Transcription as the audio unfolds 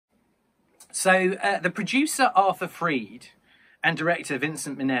So the producer Arthur Freed and director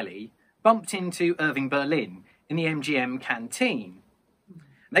Vincent Minnelli bumped into Irving Berlin in the MGM canteen.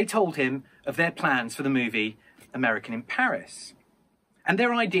 They told him of their plans for the movie American in Paris, and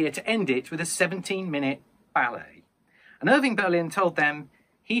their idea to end it with a 17-minute ballet. And Irving Berlin told them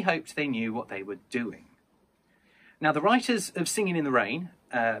he hoped they knew what they were doing. Now, the writers of Singing in the Rain,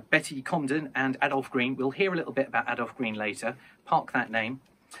 Betty Comden and Adolph Green, we'll hear a little bit about Adolph Green later, park that name,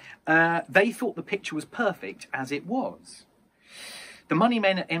 they thought the picture was perfect as it was. The money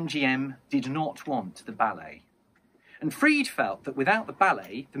men at MGM did not want the ballet. And Freed felt that without the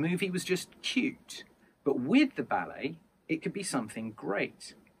ballet, the movie was just cute. But with the ballet, it could be something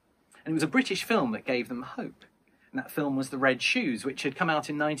great. And it was a British film that gave them hope. And that film was The Red Shoes, which had come out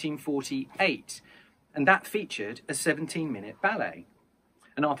in 1948. And that featured a 17-minute ballet.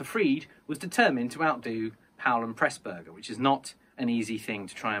 And Arthur Freed was determined to outdo Powell and Pressburger, which is not an easy thing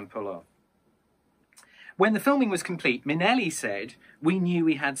to try and pull off. When the filming was complete, Minnelli said, "We knew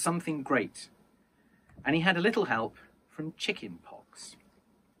we had something great." And he had a little help from chicken pox.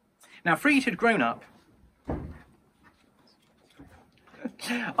 Now, Freed had grown up...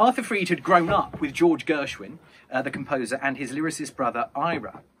 Arthur Freed had grown up with George Gershwin, the composer, and his lyricist brother,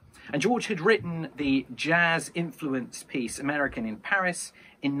 Ira. And George had written the jazz-influenced piece American in Paris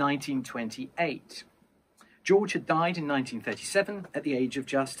in 1928. George had died in 1937 at the age of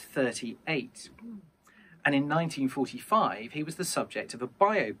just 38. And in 1945, he was the subject of a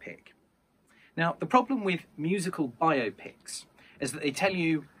biopic. Now, the problem with musical biopics is that they tell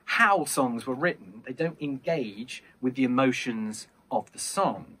you how songs were written. They don't engage with the emotions of the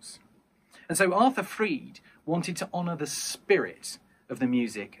songs. And so Arthur Freed wanted to honour the spirit of the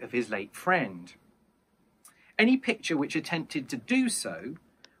music of his late friend. Any picture which attempted to do so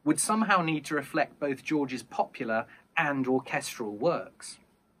would somehow need to reflect both George's popular and orchestral works.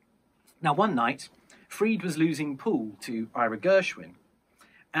 Now, one night, Freed was losing pool to Ira Gershwin,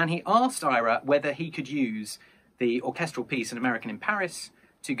 and he asked Ira whether he could use the orchestral piece, An American in Paris,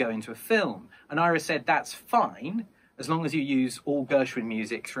 to go into a film. And Ira said, "That's fine, as long as you use all Gershwin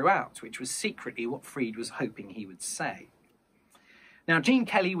music throughout," which was secretly what Freed was hoping he would say. Now, Gene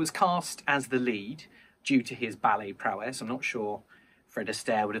Kelly was cast as the lead due to his ballet prowess. I'm not sure Fred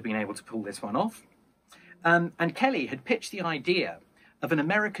Astaire would have been able to pull this one off. And Kelly had pitched the idea of an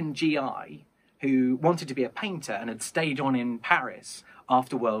American GI who wanted to be a painter and had stayed on in Paris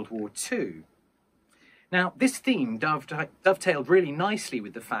after World War II. Now, this theme dovetailed really nicely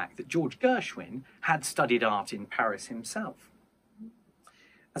with the fact that George Gershwin had studied art in Paris himself.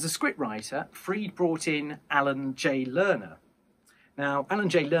 As a scriptwriter, Freed brought in Alan J. Lerner. Now, Alan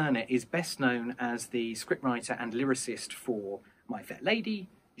J. Lerner is best known as the scriptwriter and lyricist for My Fair Lady,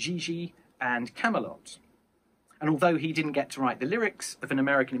 Gigi, and Camelot. And although he didn't get to write the lyrics of An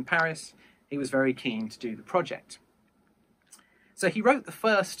American in Paris, he was very keen to do the project. So he wrote the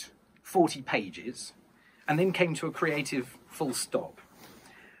first 40 pages and then came to a creative full stop.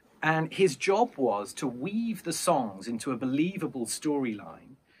 And his job was to weave the songs into a believable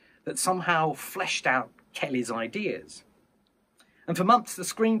storyline that somehow fleshed out Kelly's ideas. And for months the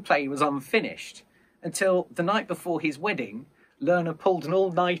screenplay was unfinished until the night before his wedding, Lerner pulled an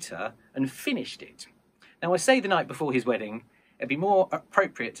all-nighter and finished it. Now, I say the night before his wedding. It'd be more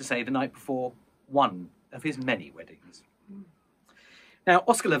appropriate to say the night before one of his many weddings. Now,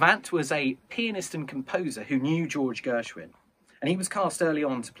 Oscar Levant was a pianist and composer who knew George Gershwin, and he was cast early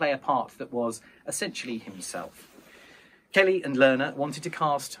on to play a part that was essentially himself. Kelly and Lerner wanted to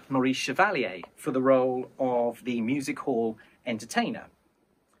cast Maurice Chevalier for the role of the music hall entertainer.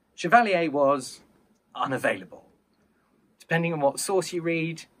 Chevalier was unavailable. Depending on what source you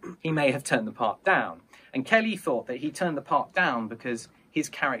read, he may have turned the part down. And Kelly thought that he turned the part down because his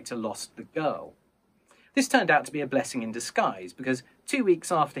character lost the girl. This turned out to be a blessing in disguise, because 2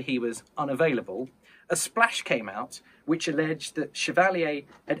 weeks after he was unavailable, a splash came out which alleged that Chevalier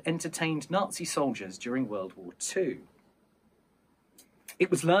had entertained Nazi soldiers during World War II. It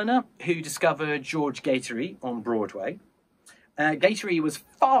was Lerner who discovered George Gaitery on Broadway. Gaitery was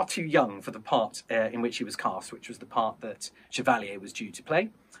far too young for the part in which he was cast, which was the part that Chevalier was due to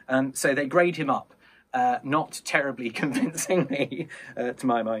play. So they grade him up. Not terribly convincingly, to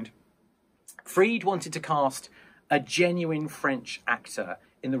my mind. Freed wanted to cast a genuine French actor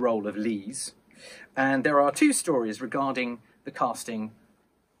in the role of Lise, and there are two stories regarding the casting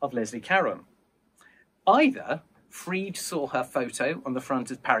of Leslie Caron. Either Freed saw her photo on the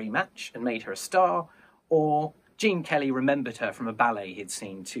front of Paris Match and made her a star, or Gene Kelly remembered her from a ballet he'd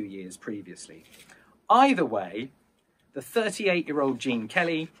seen 2 years previously. Either way, the 38-year-old Gene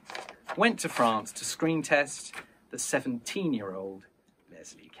Kelly went to France to screen test the 17-year-old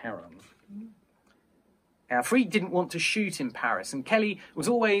Leslie Caron. Charon. Now, Freed didn't want to shoot in Paris, and Kelly was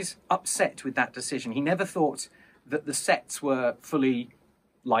always upset with that decision. He never thought that the sets were fully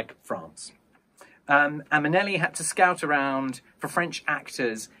like France. And Minnelli had to scout around for French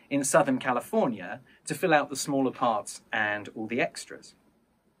actors in Southern California to fill out the smaller parts and all the extras.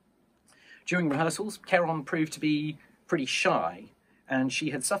 During rehearsals, Charon proved to be pretty shy, and she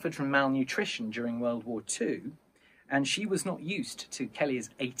had suffered from malnutrition during World War II, and she was not used to Kelly's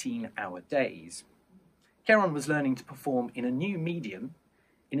 18-hour days. Charon was learning to perform in a new medium,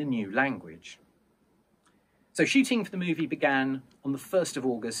 in a new language. So shooting for the movie began on the 1st of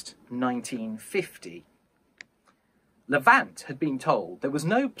August 1950. Levant had been told there was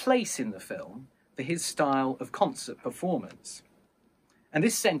no place in the film for his style of concert performance, and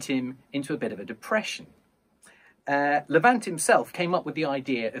this sent him into a bit of a depression. Levant himself came up with the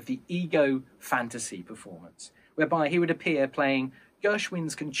idea of the ego fantasy performance, whereby he would appear playing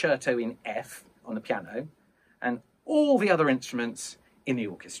Gershwin's concerto in F on the piano and all the other instruments in the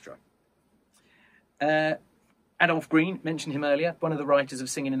orchestra. Adolph Green, mentioned him earlier, one of the writers of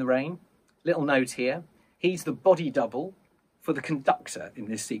Singin' in the Rain. Little note here, he's the body double for the conductor in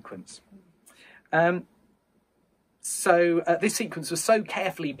this sequence. This sequence was so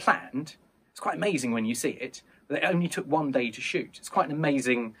carefully planned, it's quite amazing when you see it, that it only took one day to shoot. It's quite an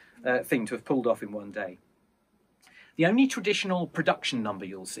amazing thing to have pulled off in one day. The only traditional production number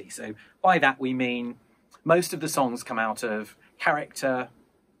you'll see, so by that we mean most of the songs come out of character,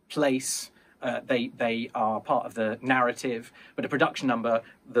 place, they are part of the narrative, but a production number,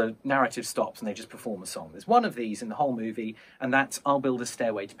 the narrative stops and they just perform a song. There's one of these in the whole movie, and that's I'll Build a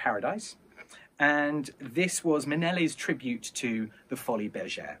Stairway to Paradise. And this was Minnelli's tribute to the Folies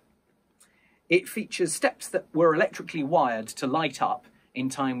Bergère. It features steps that were electrically wired to light up in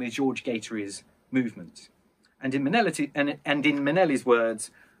time with George Gaitery's movement. And in Minnelli's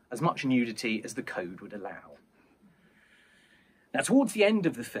words, as much nudity as the code would allow. Now, towards the end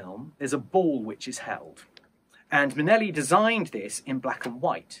of the film, there's a ball which is held. And Minnelli designed this in black and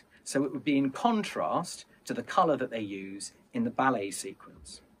white, so it would be in contrast to the colour that they use in the ballet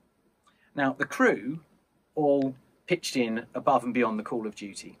sequence. Now, the crew all pitched in above and beyond the call of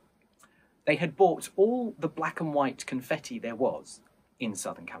duty. They had bought all the black and white confetti there was in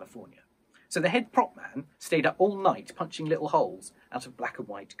Southern California. So the head prop man stayed up all night punching little holes out of black and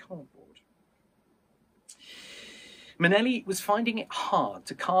white cardboard. Minnelli was finding it hard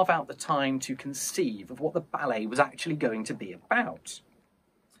to carve out the time to conceive of what the ballet was actually going to be about.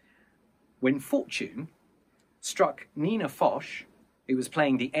 When fortune struck Nina Foch, who was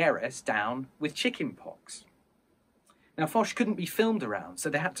playing the heiress, down with chickenpox. Now, Foch couldn't be filmed around, so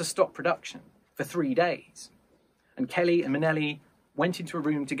they had to stop production for 3 days. And Kelly and Minnelli went into a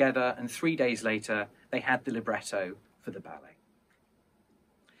room together, and 3 days later, they had the libretto for the ballet.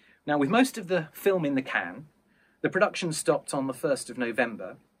 Now, with most of the film in the can, the production stopped on the 1st of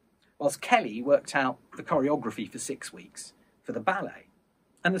November, whilst Kelly worked out the choreography for 6 weeks for the ballet,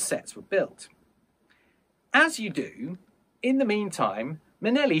 and the sets were built. As you do, in the meantime,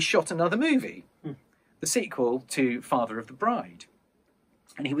 Minnelli shot another movie, the sequel to Father of the Bride.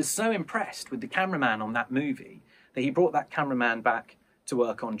 And he was so impressed with the cameraman on that movie that he brought that cameraman back to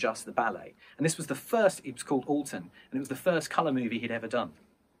work on just the ballet. And this was the first, it was called Alton, and it was the first colour movie he'd ever done.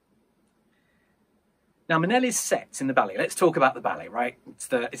 Now, Minnelli's sets in the ballet, let's talk about the ballet, right? It's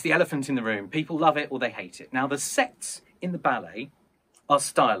the elephant in the room. People love it or they hate it. Now, the sets in the ballet are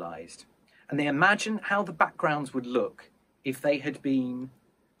stylised, and they imagine how the backgrounds would look if they had been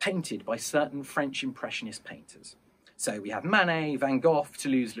painted by certain French Impressionist painters. So we have Manet, Van Gogh,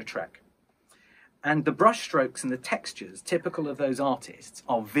 Toulouse-Lautrec. And the brushstrokes and the textures typical of those artists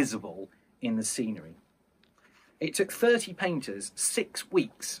are visible in the scenery. It took 30 painters 6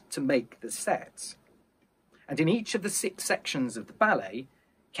 weeks to make the sets. And in each of the 6 sections of the ballet,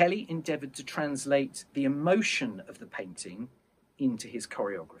 Kelly endeavoured to translate the emotion of the painting into his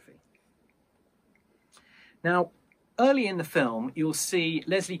choreography. Now, early in the film, you'll see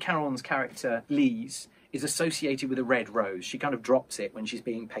Leslie Caron's character, Lise, is associated with a red rose. She kind of drops it when she's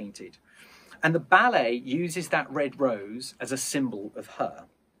being painted. And the ballet uses that red rose as a symbol of her.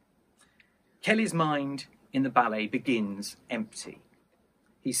 Kelly's mind in the ballet begins empty.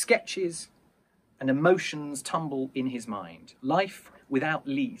 He sketches and emotions tumble in his mind. Life without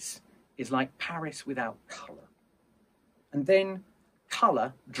Lise is like Paris without colour. And then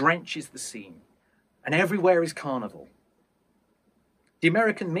colour drenches the scene, and everywhere is carnival. The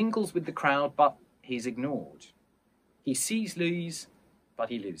American mingles with the crowd, but he's ignored. He sees Lise, but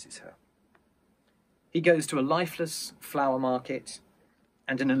he loses her. He goes to a lifeless flower market,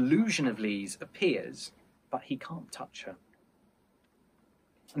 and an illusion of Lise appears, but he can't touch her.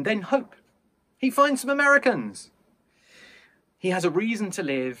 And then hope. He finds some Americans. He has a reason to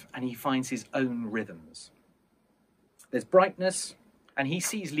live, and he finds his own rhythms. There's brightness, and he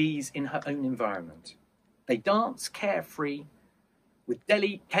sees Lise in her own environment. They dance carefree, with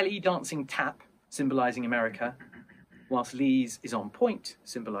Kelly dancing tap, symbolising America, whilst Lise is on point,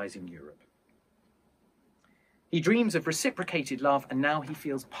 symbolising Europe. He dreams of reciprocated love, and now he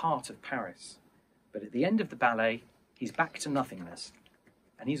feels part of Paris. But at the end of the ballet, he's back to nothingness,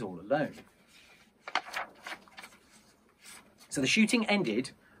 and he's all alone. So the shooting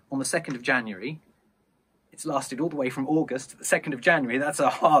ended on the 2nd of January. It's lasted all the way from August to the 2nd of January. That's a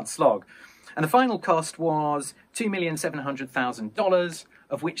hard slog. And the final cost was $2,700,000,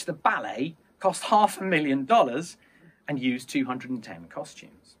 of which the ballet cost $500,000 and used 210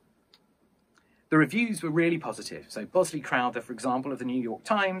 costumes. The reviews were really positive. So Bosley Crowther, for example, of the New York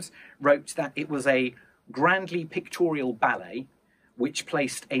Times, wrote that it was a grandly pictorial ballet which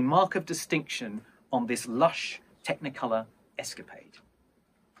placed a mark of distinction on this lush Technicolor escapade.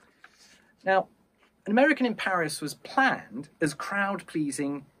 Now, An American in Paris was planned as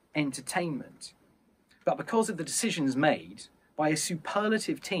crowd-pleasing entertainment, but because of the decisions made by a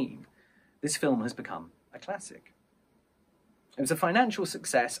superlative team, this film has become a classic. It was a financial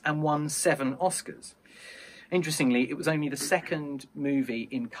success and won 7 Oscars. Interestingly, it was only the second movie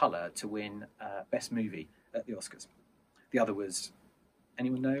in colour to win Best Movie at the Oscars. The other was,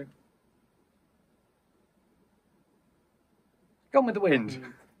 anyone know? Gone with the Wind.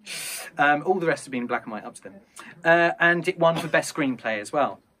 All the rest have been black and white up to them. And it won for Best Screenplay as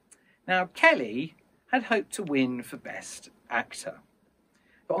well. Now, Kelly had hoped to win for Best Actor.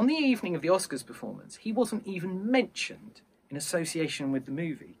 But on the evening of the Oscars performance, he wasn't even mentioned in association with the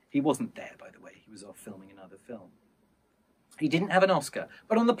movie. He wasn't there, by the way. He was off filming another film. He didn't have an Oscar.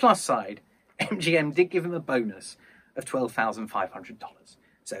 But on the plus side, MGM did give him a bonus of $12,500.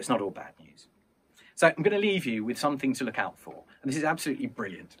 So it's not all bad news. So I'm going to leave you with something to look out for. And this is absolutely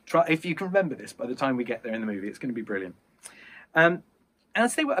brilliant. If you can remember this by the time we get there in the movie, it's going to be brilliant.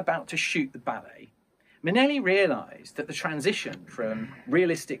 As they were about to shoot the ballet, Minnelli realised that the transition from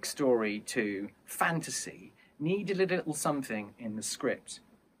realistic story to fantasy needed a little something in the script.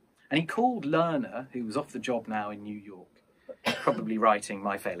 And he called Lerner, who was off the job now in New York, probably writing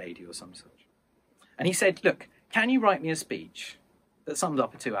My Fair Lady or some such. And he said, look, can you write me a speech that sums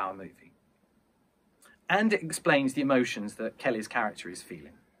up a 2-hour movie? And it explains the emotions that Kelly's character is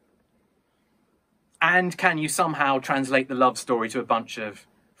feeling. And can you somehow translate the love story to a bunch of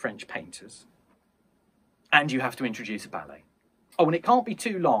French painters? And you have to introduce a ballet. Oh, and it can't be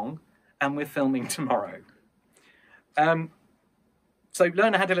too long, and we're filming tomorrow. So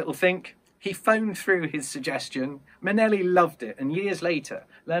Lerner had a little think. He phoned through his suggestion. Minnelli loved it. And years later,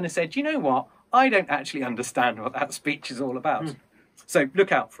 Lerner said, you know what? I don't actually understand what that speech is all about. So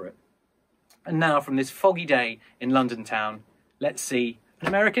look out for it. And now, from this foggy day in London town, let's see An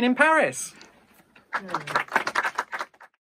American in Paris.